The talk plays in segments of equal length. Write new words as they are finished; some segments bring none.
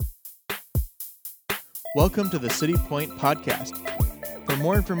Welcome to the City Point Podcast. For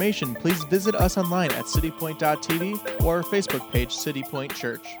more information, please visit us online at citypoint.tv or our Facebook page, City Point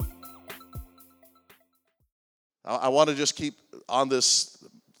Church. I want to just keep on this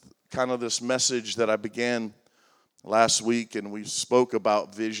kind of this message that I began last week, and we spoke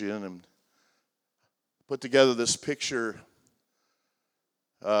about vision and put together this picture.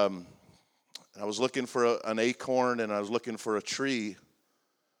 I was looking for an acorn, and I was looking for a tree.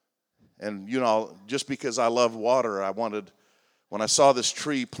 And, you know, just because I love water, when I saw this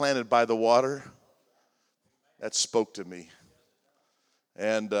tree planted by the water, that spoke to me.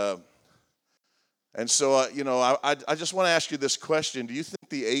 And so, I just want to ask you this question. Do you think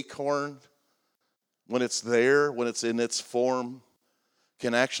the acorn, when it's there, when it's in its form,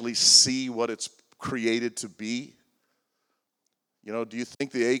 can actually see what it's created to be? You know, do you think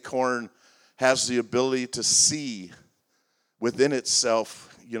the acorn has the ability to see within itself,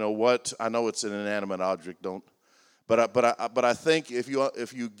 you know what? I know it's an inanimate object, but I think if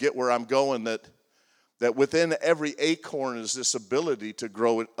you get where I'm going, that within every acorn is this ability to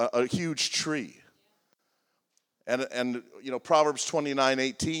grow a huge tree. And you know, Proverbs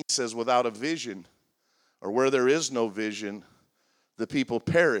 29:18 says, without a vision, or where there is no vision, the people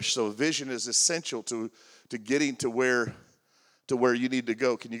perish. So vision is essential to getting to where you need to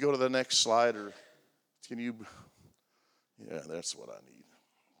go. Can you go to the next slide, or can you? Yeah, that's what I need.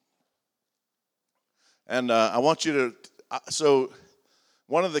 And I want you to. So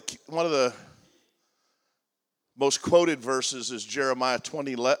one of the most quoted verses is Jeremiah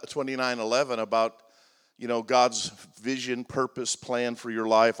 29:11 about, you know, God's vision, purpose, plan for your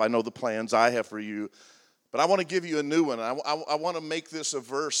life. I know the plans I have for you, but I want to give you a new one. I want to make this a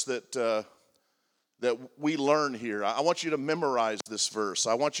verse that we learn here. I want you to memorize this verse.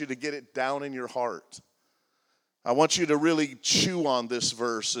 I want you to get it down in your heart. I want you to really chew on this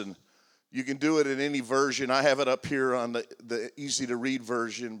verse, and you can do it in any version. I have it up here on the easy-to-read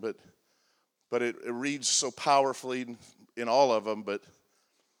version, but it reads so powerfully in all of them. But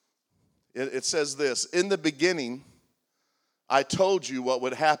it says this: in the beginning, I told you what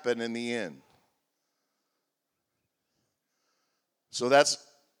would happen in the end. So that's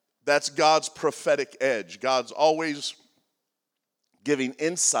God's prophetic edge. God's always giving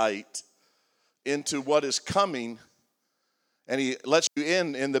insight into what is coming, and he lets you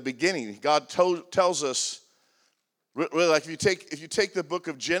in the beginning. God tells us, really, like if you take the book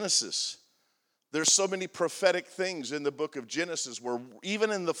of Genesis, there's so many prophetic things in the book of Genesis where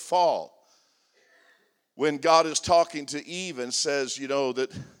even in the fall, when God is talking to Eve and says, you know,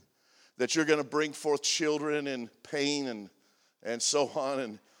 that you're going to bring forth children in pain and so on,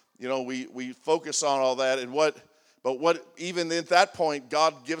 and you know, we focus on all that, but even at that point,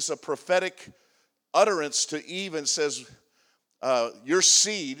 God gives a prophetic utterance to Eve and says, your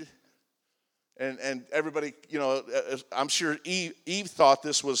seed, and everybody, you know, I'm sure Eve thought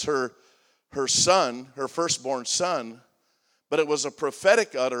this was her son, her firstborn son, but it was a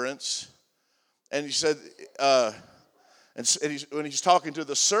prophetic utterance. And he said, when he's talking to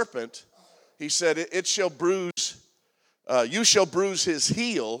the serpent, he said, you shall bruise his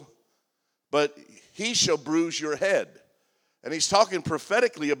heel, but he shall bruise your head. And he's talking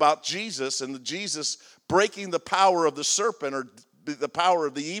prophetically about Jesus, and Jesus breaking the power of the serpent, or the power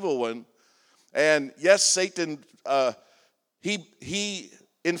of the evil one. And yes, Satan, he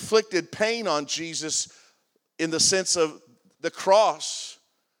inflicted pain on Jesus in the sense of the cross,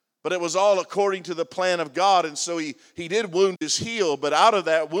 but it was all according to the plan of God. And so he did wound his heel, but out of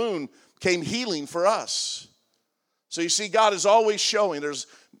that wound came healing for us. So you see, God is always showing.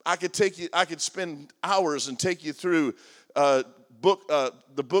 I could spend hours and take you through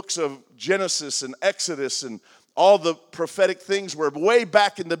the books of Genesis and Exodus and all the prophetic things where way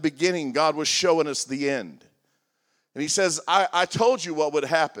back in the beginning God was showing us the end. And he says, I told you what would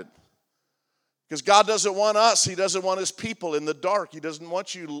happen. Because God doesn't want us, he doesn't want his people in the dark. He doesn't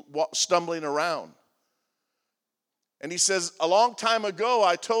want you stumbling around. And he says, a long time ago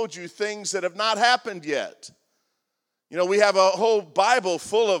I told you things that have not happened yet. You know, we have a whole Bible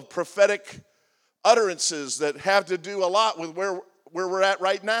full of prophetic utterances that have to do a lot with where we're at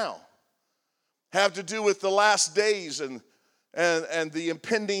right now. Have to do with the last days and the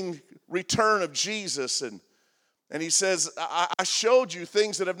impending return of Jesus. And he says, I showed you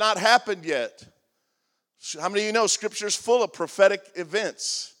things that have not happened yet. How many of you know Scripture's full of prophetic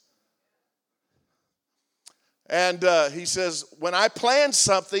events? And he says, when I plan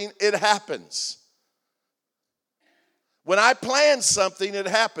something, it happens. When I plan something, it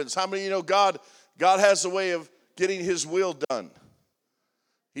happens. How many of you know God has a way of getting his will done?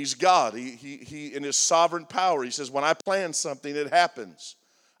 He's God. He in his sovereign power, he says, when I plan something, it happens.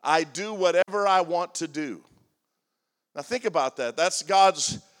 I do whatever I want to do. Now think about that. That's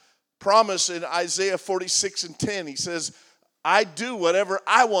God's promise in Isaiah 46:10. He says, I do whatever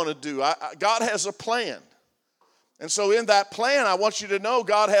I want to do. God has a plan. And so in that plan, I want you to know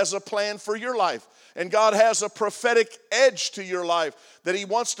God has a plan for your life. And God has a prophetic edge to your life that He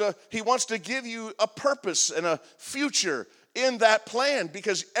wants to give you a purpose and a future in that plan,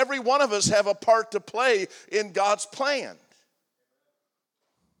 because every one of us have a part to play in God's plan.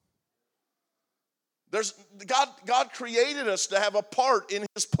 God created us to have a part in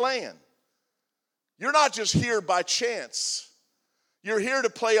His plan. You're not just here by chance. You're here to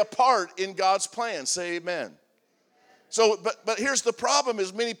play a part in God's plan. Say amen. So, but here's the problem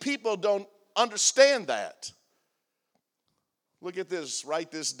is many people don't understand that. Look at this, write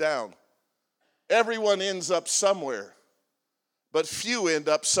this down. Everyone ends up somewhere, but few end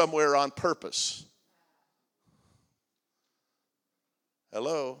up somewhere on purpose.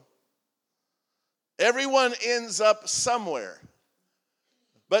 Hello? Everyone ends up somewhere,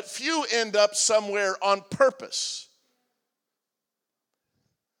 but few end up somewhere on purpose.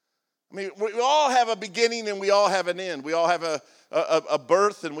 I mean, we all have a beginning and we all have an end. We all have a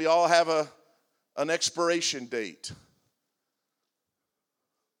birth and we all have an expiration date.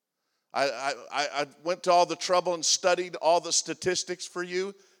 I went to all the trouble and studied all the statistics for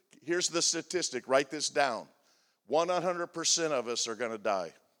you. Here's the statistic. Write this down. 100% of us are going to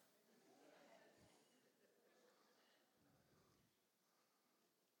die.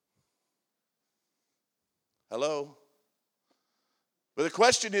 Hello? But the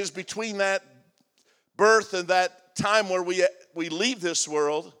question is, between that birth and that time where we leave this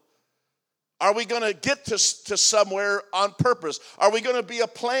world, are we going to get to somewhere on purpose? Are we going to be a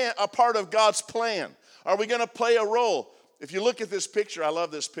part of God's plan? Are we going to play a role? If you look at this picture, I love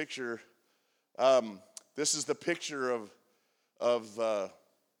this picture. This is the picture of I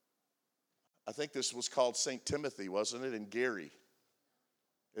think this was called St. Timothy, wasn't it, in Gary?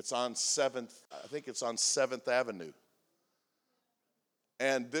 It's on 7th, I think it's on 7th Avenue.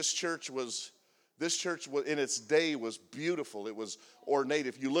 And this church in its day was beautiful. It was ornate.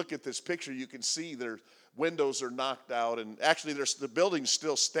 If you look at this picture, you can see their windows are knocked out, and actually the building's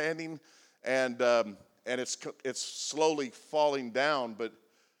still standing, and it's slowly falling down.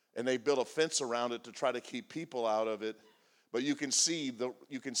 And they built a fence around it to try to keep people out of it. But you can see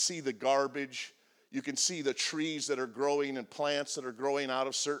the garbage. You can see the trees that are growing and plants that are growing out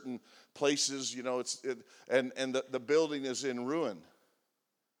of certain places. You know, and the building is in ruin.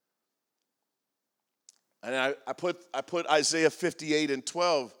 And I put Isaiah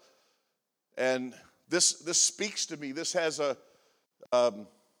 58:12, and this speaks to me. This has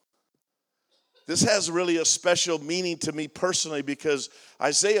really a special meaning to me personally, because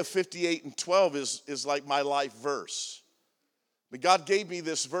Isaiah 58:12 is like my life verse. But God gave me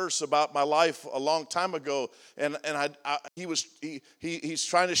this verse about my life a long time ago, and He's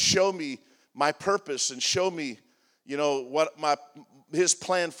trying to show me my purpose and show me, you know, what His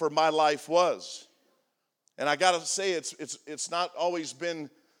plan for my life was. And I got to say, it's not always been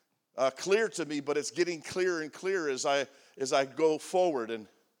clear to me, but it's getting clearer and clearer as I go forward. And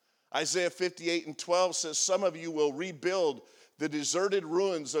Isaiah 58:12 says, some of you will rebuild the deserted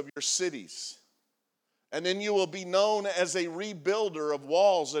ruins of your cities. And then you will be known as a rebuilder of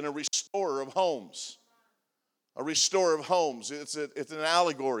walls and a restorer of homes. A restorer of homes. It's an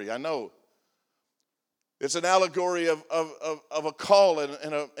allegory, I know. It's an allegory of a call and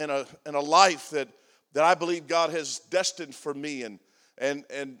a life that I believe God has destined for me. And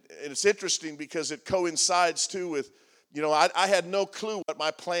it's interesting because it coincides too with, you know, I had no clue what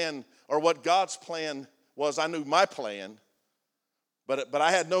my plan or what God's plan was. I knew my plan, but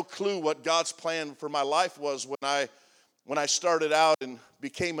I had no clue what God's plan for my life was when I started out and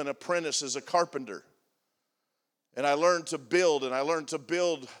became an apprentice as a carpenter. And I learned to build,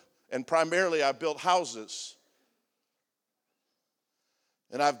 and primarily I built houses.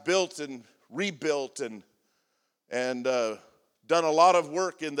 And I've built and rebuilt and done a lot of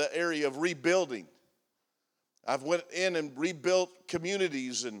work in the area of rebuilding. I've went in and rebuilt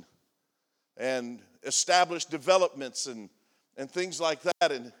communities and established developments and things like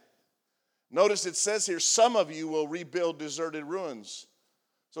that. And notice it says here, some of you will rebuild deserted ruins.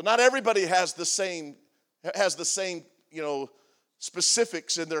 So not everybody has the same, you know,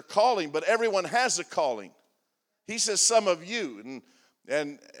 specifics in their calling, but everyone has a calling. He says some of you,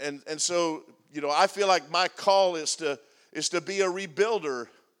 and so, you know, I feel like my call is to be a rebuilder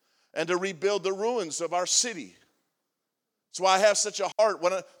and to rebuild the ruins of our city. That's why I have such a heart.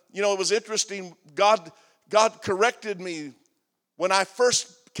 You know, it was interesting. God corrected me when I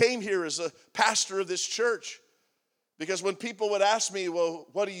first came here as a pastor of this church, Because when people would ask me, well,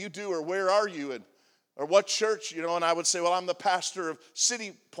 what do you do, or where are you, or what church, and I would say, well, I'm the pastor of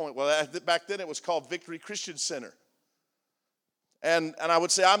City Point. Well, back then it was called Victory Christian Center. And I would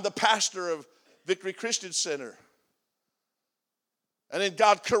say, I'm the pastor of Victory Christian Center. And then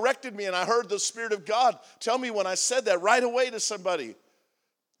God corrected me, and I heard the Spirit of God tell me when I said that right away to somebody.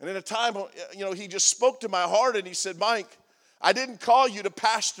 And in a time, he just spoke to my heart, and he said, Mike, I didn't call you to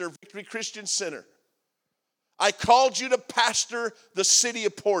pastor Victory Christian Center. I called you to pastor the city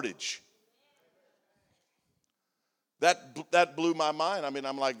of Portage. That blew my mind. I mean,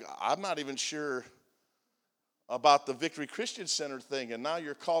 I'm like, I'm not even sure about the Victory Christian Center thing, and now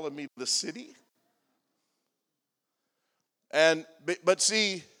you're calling me to the city? But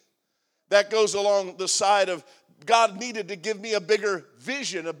see, that goes along the side of God needed to give me a bigger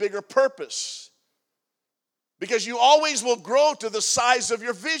vision, a bigger purpose. Because you always will grow to the size of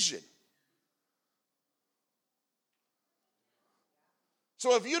your vision.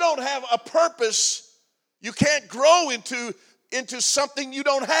 So if you don't have a purpose, you can't grow into something you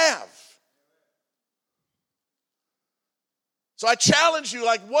don't have. So I challenge you,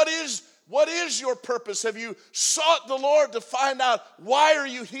 like, what is your purpose? Have you sought the Lord to find out why are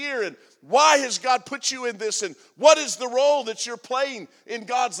you here, and why has God put you in this, and what is the role that you're playing in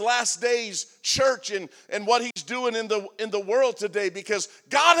God's last days church, and what he's doing in the world today? Because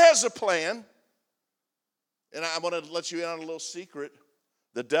God has a plan. And I want to let you in on a little secret.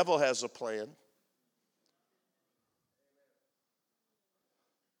 The devil has a plan.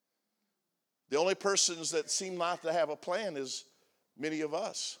 The only persons that seem not to have a plan is many of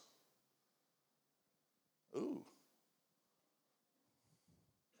us. Ooh.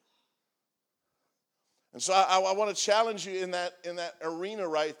 And so I want to challenge you in that arena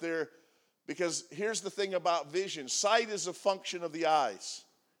right there, because here's the thing about vision. Sight is a function of the eyes.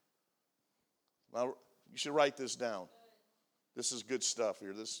 Now, you should write this down. This is good stuff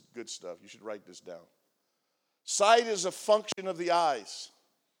here. This is good stuff. You should write this down. Sight is a function of the eyes.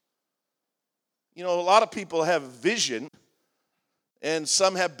 A lot of people have vision, and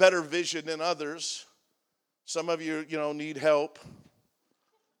some have better vision than others. Some of you, need help.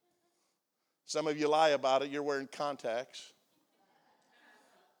 Some of you lie about it. You're wearing contacts.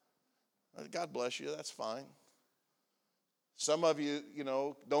 God bless you. That's fine. Some of you,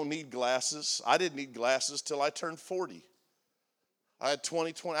 don't need glasses. I didn't need glasses till I turned 40. I had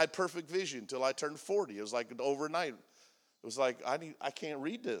 20/20. I had perfect vision till I turned 40. It was like overnight. It was like I can't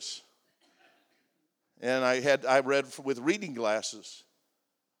read this. And I read with reading glasses.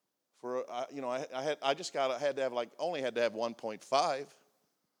 I had to have only 1.5,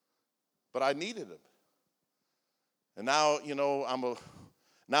 but I needed them. And now,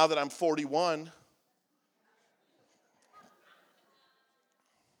 now that I'm 41,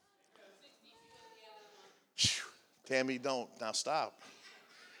 Tammy, don't. Now stop.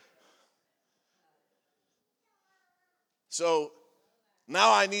 So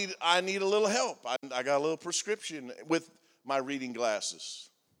now I need a little help. I got a little prescription with my reading glasses.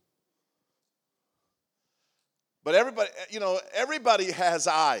 But everybody has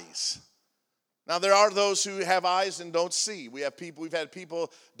eyes. Now there are those who have eyes and don't see. We've had people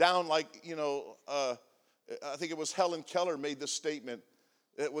down I think it was Helen Keller made this statement.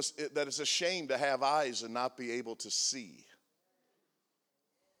 That it's a shame to have eyes and not be able to see.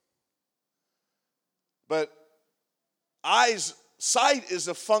 But sight is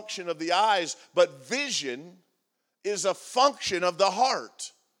a function of the eyes, but vision is a function of the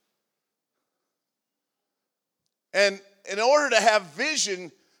heart. And in order to have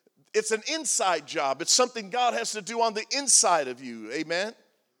vision, it's an inside job. It's something God has to do on the inside of you. Amen?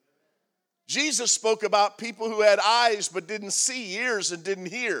 Jesus spoke about people who had eyes but didn't see, ears and didn't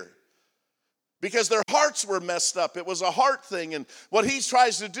hear, because their hearts were messed up. It was a heart thing. And what he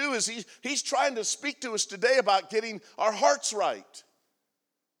tries to do is he's trying to speak to us today about getting our hearts right.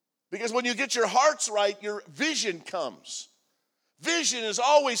 Because when you get your hearts right, your vision comes. Vision is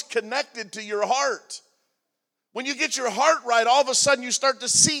always connected to your heart. When you get your heart right, all of a sudden you start to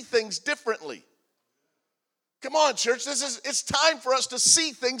see things differently. Come on, church, it's time for us to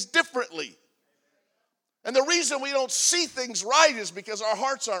see things differently. And the reason we don't see things right is because our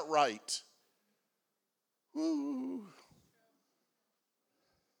hearts aren't right. Woo.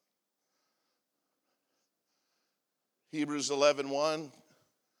 Hebrews 11:1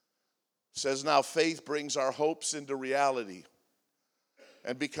 says, now faith brings our hopes into reality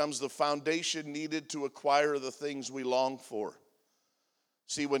and becomes the foundation needed to acquire the things we long for.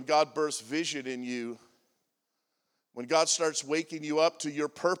 See, when God bursts vision in you, when God starts waking you up to your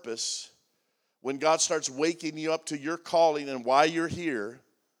purpose, when God starts waking you up to your calling and why you're here,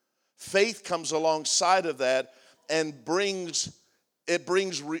 faith comes alongside of that, and brings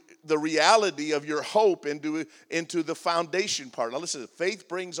the reality of your hope into the foundation part. Now listen, faith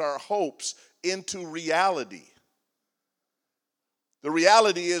brings our hopes into reality. The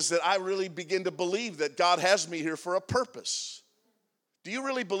reality is that I really begin to believe that God has me here for a purpose. Do you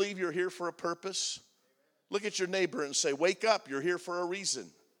really believe you're here for a purpose? Look at your neighbor and say, wake up, you're here for a reason.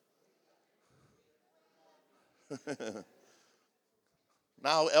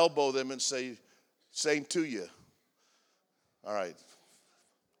 Now elbow them and say, same to you. All right.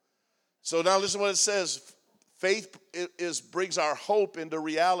 So now listen to what it says. Faith brings our hope into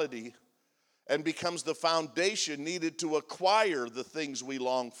reality and becomes the foundation needed to acquire the things we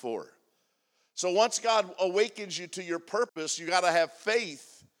long for. So once God awakens you to your purpose, you got to have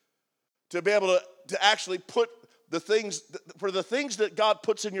faith to be able to actually put the things, for the things that God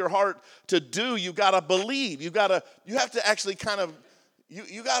puts in your heart to do, you got to believe. You have to actually kind of,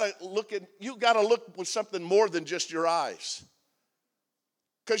 you got to look with something more than just your eyes.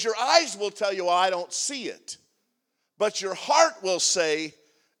 Because your eyes will tell you, well, I don't see it. But your heart will say,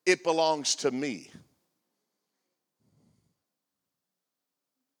 it belongs to me.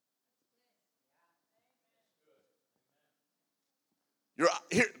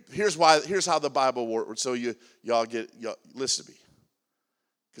 Here's how the Bible works. So y'all listen to me.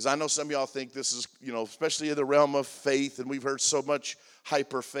 Because I know some of y'all think this is, especially in the realm of faith, and we've heard so much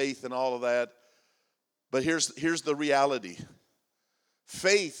hyper faith and all of that. But here's the reality.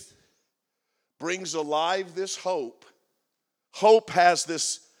 Faith brings alive this hope. Hope has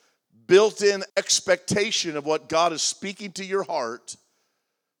this built-in expectation of what God is speaking to your heart.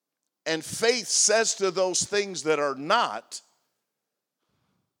 And faith says to those things that are not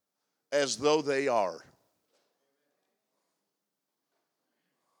as though they are.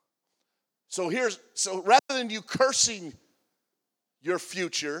 So rather than you cursing your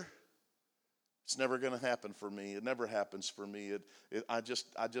future, it's never going to happen for me. It never happens for me. I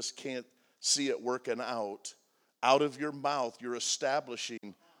just can't see it working out. Out of your mouth, you're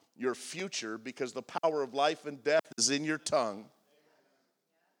establishing your future because the power of life and death is in your tongue.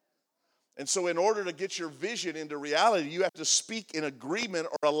 And so in order to get your vision into reality, you have to speak in agreement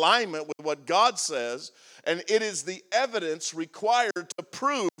or alignment with what God says, and it is the evidence required to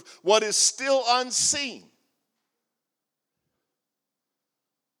prove what is still unseen.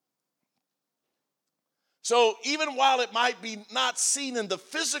 So even while it might be not seen in the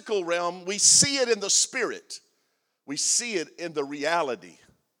physical realm, we see it in the spirit. We see it in the reality.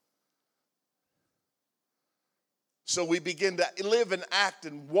 So we begin to live and act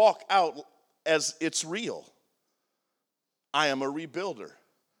and walk out as it's real. I am a rebuilder.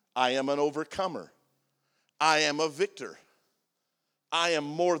 I am an overcomer. I am a victor. I am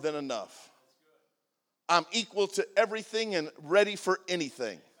more than enough. I'm equal to everything and ready for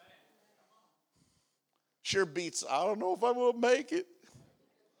anything. Sure beats, I don't know if I will make it.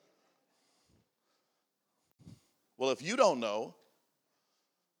 Well, if you don't know,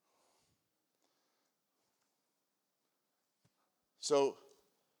 so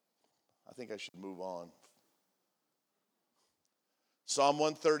I think I should move on. Psalm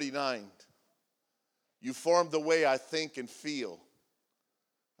 139. You form the way I think and feel.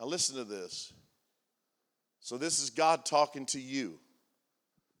 Now listen to this. So this is God talking to you.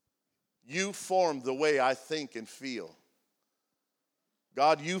 You form the way I think and feel.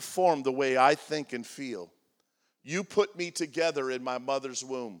 God, you form the way I think and feel. You put me together in my mother's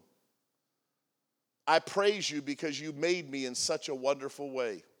womb. I praise you because you made me in such a wonderful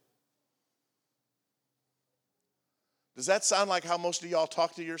way. Does that sound like how most of y'all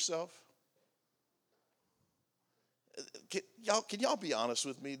talk to yourself? Can y'all be honest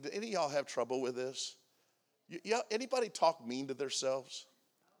with me? Do any of y'all have trouble with this? Anybody talk mean to themselves?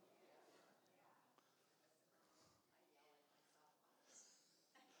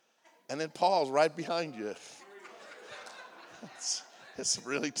 And then Paul's right behind you. It's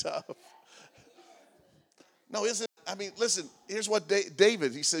really tough. No, isn't it? I mean, listen, here's what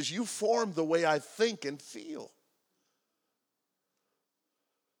David, he says, you form the way I think and feel.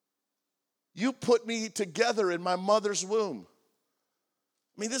 You put me together in my mother's womb.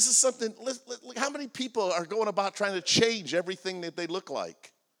 I mean, this is something, how many people are going about trying to change everything that they look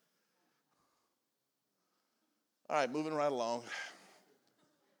like? All right, moving right along.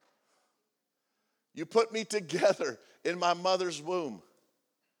 You put me together in my mother's womb.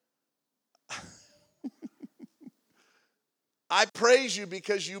 I praise you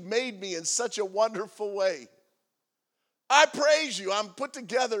because you made me in such a wonderful way. I praise you. I'm put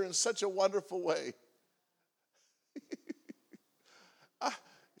together in such a wonderful way. If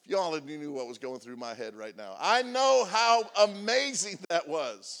y'all knew what was going through my head right now. I know how amazing that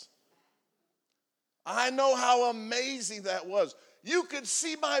was. I know how amazing that was. You could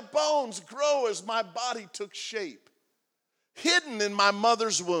see my bones grow as my body took shape, hidden in my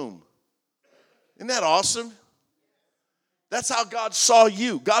mother's womb. Isn't that awesome? That's how God saw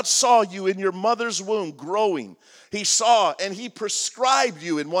you. God saw you in your mother's womb growing. He saw and he prescribed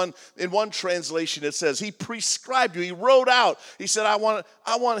you. In one translation it says he prescribed you. He wrote out. He said, I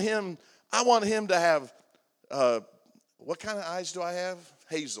want him to have what kind of eyes do I have?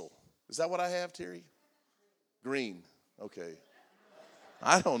 Hazel. Is that what I have, Terry? Green. Okay.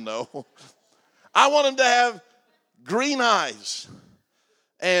 I don't know. I want him to have green eyes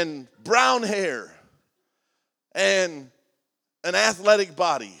and brown hair and an athletic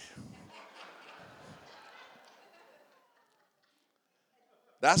body.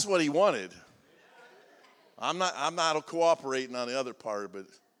 That's what he wanted. I'm not cooperating on the other part, but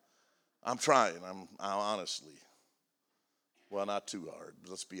I'm trying. I'm honestly. Well, not too hard.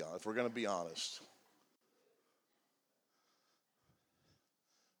 Let's be honest. If we're going to be honest.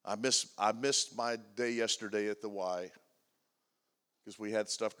 I missed my day yesterday at the Y because we had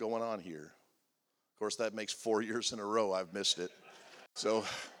stuff going on here. Of course, that makes 4 years in a row I've missed it. So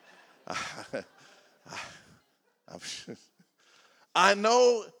I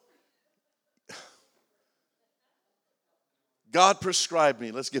know God prescribed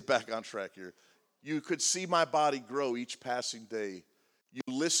me. Let's get back on track here. You could see my body grow each passing day. You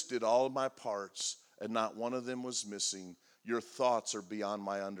listed all of my parts, and not one of them was missing. Your thoughts are beyond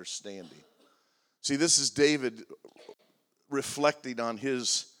my understanding. See, this is David reflecting on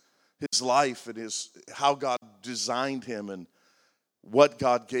his life and how God designed him and what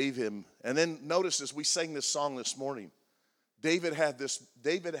God gave him. And then notice this, we sang this song this morning. David had this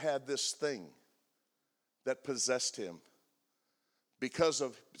thing that possessed him.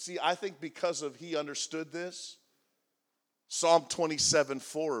 I think because of he understood this, Psalm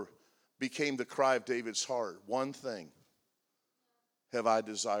 27:4 became the cry of David's heart. One thing have I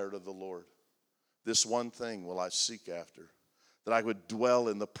desired of the Lord. This one thing will I seek after, that I would dwell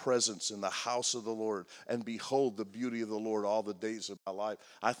in the presence in the house of the Lord and behold the beauty of the Lord all the days of my life.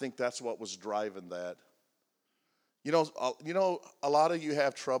 I think that's what was driving that. You know, a lot of you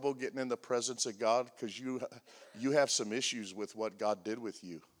have trouble getting in the presence of God because you have some issues with what God did with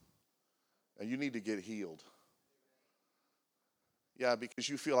you. And you need to get healed. Yeah, because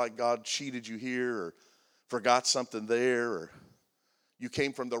you feel like God cheated you here or forgot something there, or you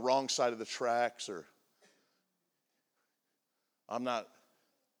came from the wrong side of the tracks, or I'm not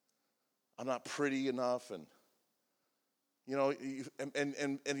pretty enough, and you know,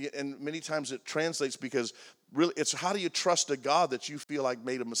 and many times it translates because really it's how do you trust a God that you feel like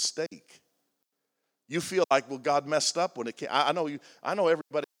made a mistake? You feel like, well, God messed up when it came. I know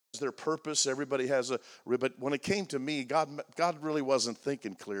everybody has their purpose. Everybody has but when it came to me, God really wasn't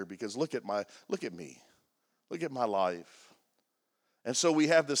thinking clear because look at me, look at my life. And so we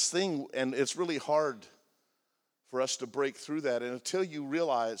have this thing, and it's really hard for us to break through that. And until you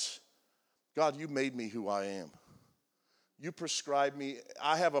realize, God, you made me who I am. You prescribed me.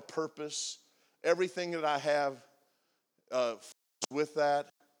 I have a purpose. Everything that I have with that.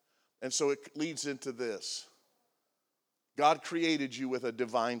 And so it leads into this. God created you with a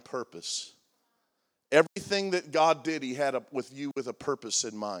divine purpose. Everything that God did, he had with you with a purpose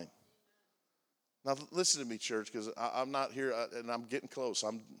in mind. Now listen to me, church, because I'm not here, and I'm getting close.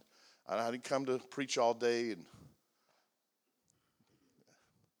 I didn't come to preach all day, and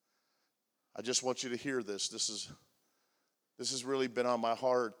I just want you to hear this. This has really been on my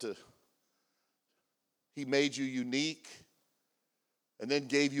heart. He made you unique and then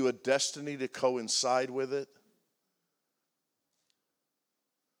gave you a destiny to coincide with it.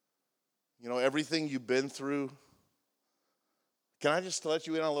 You know, everything you've been through. Can I just let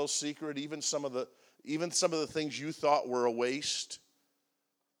you in on a little secret? Even some of the things you thought were a waste,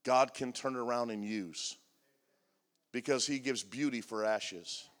 God can turn around and use. Because he gives beauty for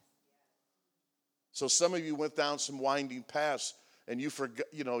ashes. So some of you went down some winding paths and you forgot,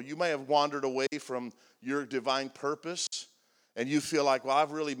 you may have wandered away from your divine purpose and you feel like, well,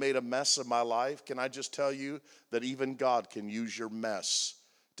 I've really made a mess of my life. Can I just tell you that even God can use your mess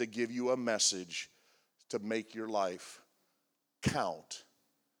to give you a message to make your life count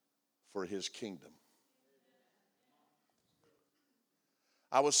for his kingdom.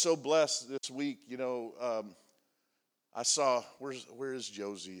 I was so blessed this week, I saw, where is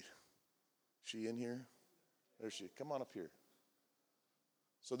Josie? She in here? There she is. Come on up here.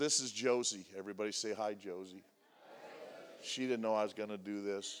 So this is Josie. Everybody say hi, Josie. She didn't know I was going to do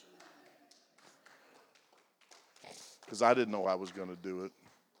this. Because I didn't know I was going to do it.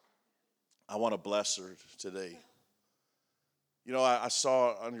 I want to bless her today. You know, I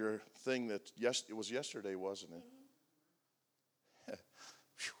saw on your thing that it was yesterday, wasn't it?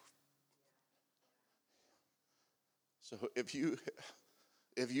 So if you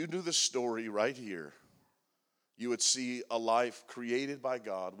knew the story right here, you would see a life created by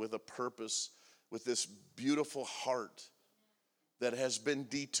God with a purpose, with this beautiful heart that has been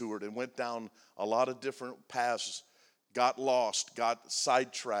detoured and went down a lot of different paths, got lost, got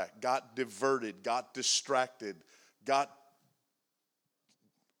sidetracked, got diverted, got distracted, got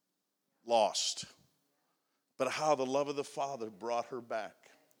lost. But how the love of the Father brought her back.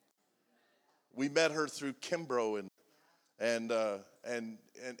 We met her through Kimbrough, and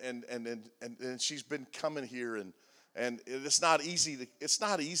she's been coming here, and it's not easy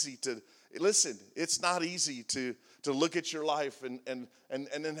to listen. It's not easy to look at your life and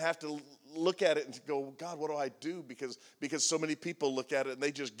then have to look at it and go, God, what do I do? Because so many people look at it and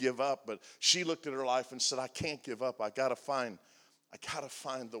they just give up. But she looked at her life and said, I can't give up. I gotta find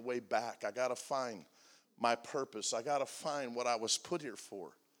the way back. I gotta find my purpose. I gotta find what I was put here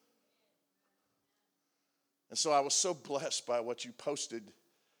for. And so I was so blessed by what you posted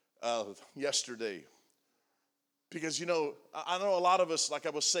yesterday. Because, you know, I know a lot of us, like I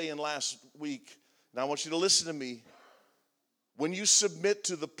was saying last week, and I want you to listen to me. When you submit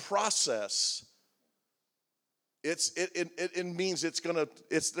to the process, it means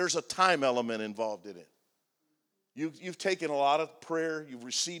there's a time element involved in it. You've taken a lot of prayer, you've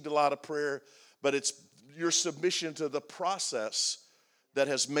received a lot of prayer, but it's your submission to the process that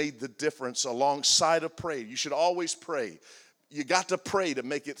has made the difference alongside of prayer. You should always pray. You got to pray to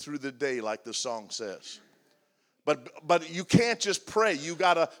make it through the day, like the song says. But you can't just pray. You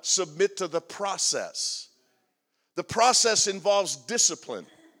got to submit to the process. The process involves discipline.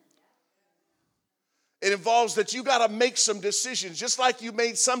 It involves that you got to make some decisions. Just like you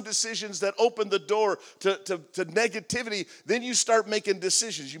made some decisions that opened the door to negativity, then you start making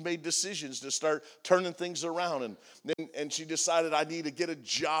decisions. You made decisions to start turning things around. And she decided, I need to get a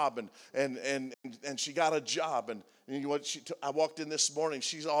job. And she got a job. And you know what? I walked in this morning.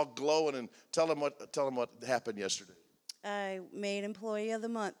 She's all glowing. And tell them what happened yesterday. I made Employee of the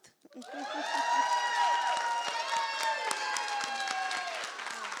Month.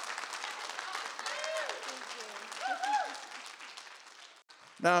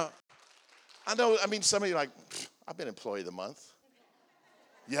 Now, some of you are like, I've been Employee of the Month.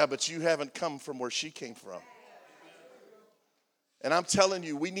 Yeah, but you haven't come from where she came from. And I'm telling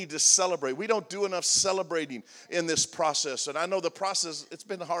you, we need to celebrate. We don't do enough celebrating in this process. And I know the process, it's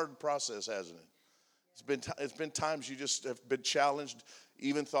been a hard process, hasn't it? It's been times you just have been challenged,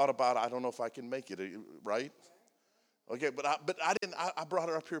 even thought about, I don't know if I can make it, right? Okay, but I brought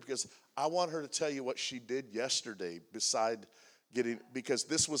her up here because I want her to tell you what she did yesterday because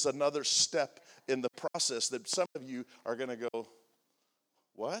this was another step in the process that some of you are going to go,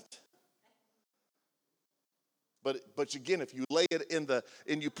 what? But again, if you lay it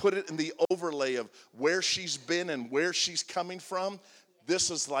and you put it in the overlay of where she's been and where she's coming from,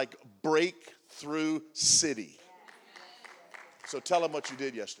 this is like breakthrough city. So tell them what you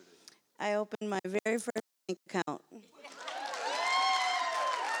did yesterday. I opened my very first bank account.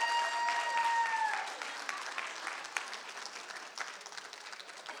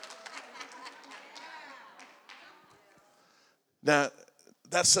 Now,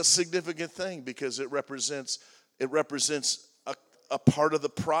 that's a significant thing because it represents a part of the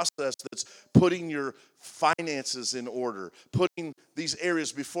process that's putting your finances in order, putting these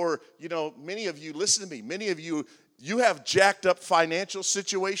areas before, you know, many of you, listen to me, many of you have jacked up financial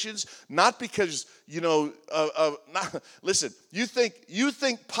situations, not because, listen, you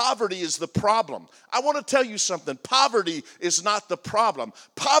think poverty is the problem. I want to tell you something. Poverty is not the problem.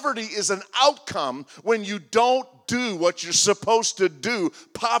 Poverty is an outcome when you don't do what you're supposed to do,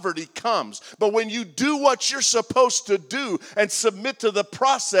 poverty comes. But when you do what you're supposed to do and submit to the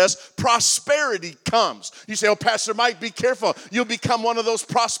process, prosperity comes. You say, oh, Pastor Mike, be careful. You'll become one of those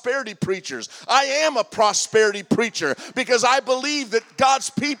prosperity preachers. I am a prosperity preacher because I believe that God's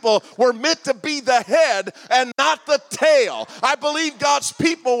people were meant to be the head and not the tail. I believe God's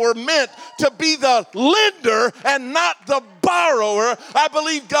people were meant to be the lender and not the borrower. I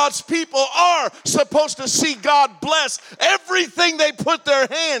believe God's people are supposed to see God bless everything they put their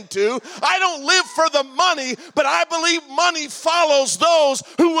hand to. I don't live for the money, but I believe money follows those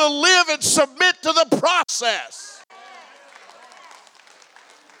who will live and submit to the process.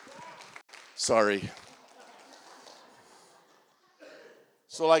 Sorry.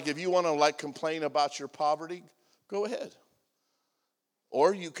 So like if you want to complain about your poverty, go ahead.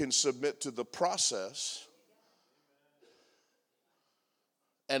 Or you can submit to the process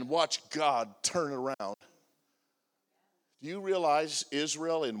and watch God turn around Do you realize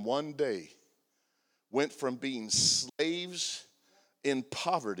Israel in one day went from being slaves in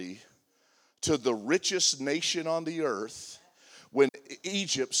poverty to the richest nation on the earth when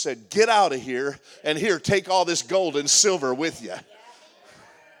Egypt said, get out of here, and here, take all this gold and silver with you. Yeah. That's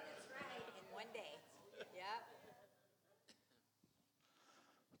right. In one day. Yeah.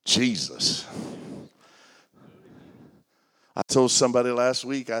 Jesus. I told somebody last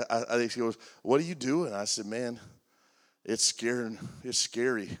week, he goes, what are you doing? I said, man, it's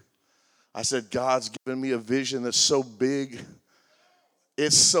scary. I said, God's given me a vision that's so big.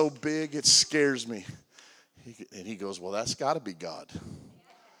 It's so big, it scares me. And he goes, well, that's got to be God.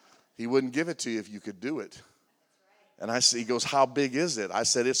 He wouldn't give it to you if you could do it. And I said, he goes, how big is it? I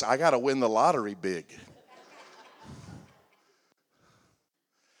said, I got to win the lottery big.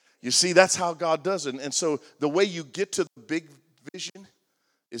 You see, that's how God does it. And so the way you get to the big vision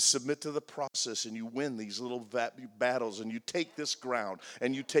is submit to the process, and you win these little battles, and you take this ground,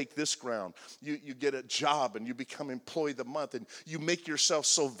 and you take this ground. You get a job, and you become employee of the month, and you make yourself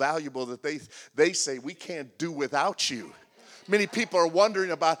so valuable that they say, we can't do without you. Many people are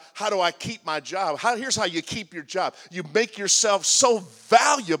wondering about, how do I keep my job? Here's how you keep your job. You make yourself so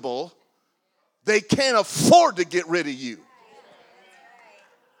valuable, they can't afford to get rid of you.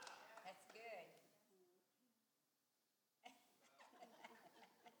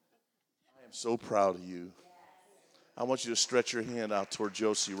 So proud of you. I want you to stretch your hand out toward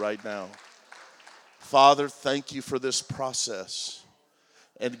Josie right now. Father, thank you for this process.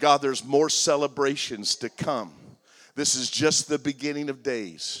 And God, there's more celebrations to come. This is just the beginning of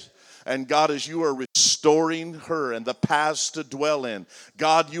days. And God, as you are restoring her and the paths to dwell in,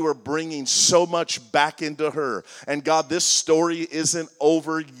 God, you are bringing so much back into her. And God, this story isn't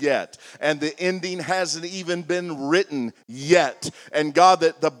over yet. And the ending hasn't even been written yet. And God,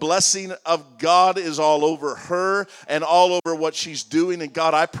 that the blessing of God is all over her and all over what she's doing. And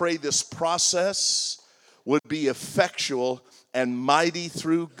God, I pray this process would be effectual and mighty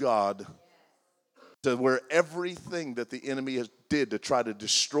through God, to where everything that the enemy has did to try to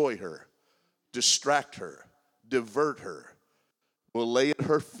destroy her, distract her, divert her, will lay at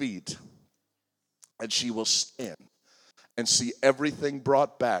her feet, and she will stand and see everything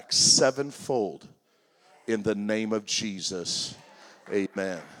brought back sevenfold in the name of Jesus.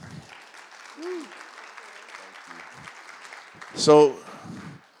 Amen. So,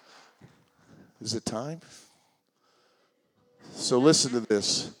 is it time? So listen to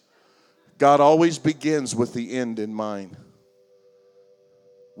this. God always begins with the end in mind.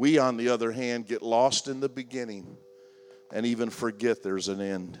 We, on the other hand, get lost in the beginning and even forget there's an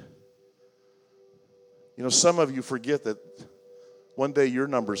end. You know, some of you forget that one day your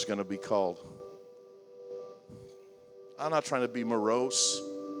number's going to be called. I'm not trying to be morose.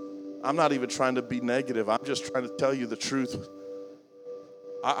 I'm not even trying to be negative. I'm just trying to tell you the truth.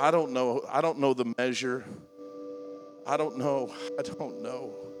 I don't know. I don't know the measure. I don't know.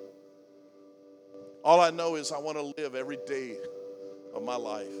 All I know is I want to live every day of my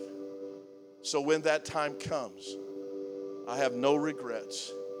life. So when that time comes, I have no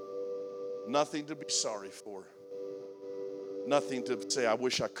regrets, nothing to be sorry for, nothing to say, I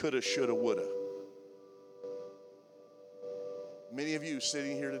wish I coulda, shoulda, woulda. Many of you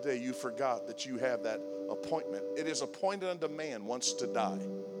sitting here today, you forgot that you have that appointment. It is appointed unto man once to die,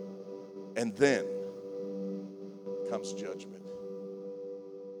 and then comes judgment.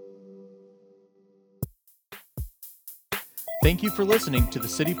 Thank you for listening to the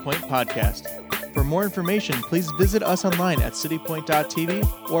City Point Podcast. For more information, please visit us online at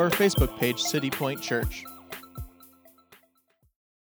citypoint.tv or our Facebook page, City Point Church.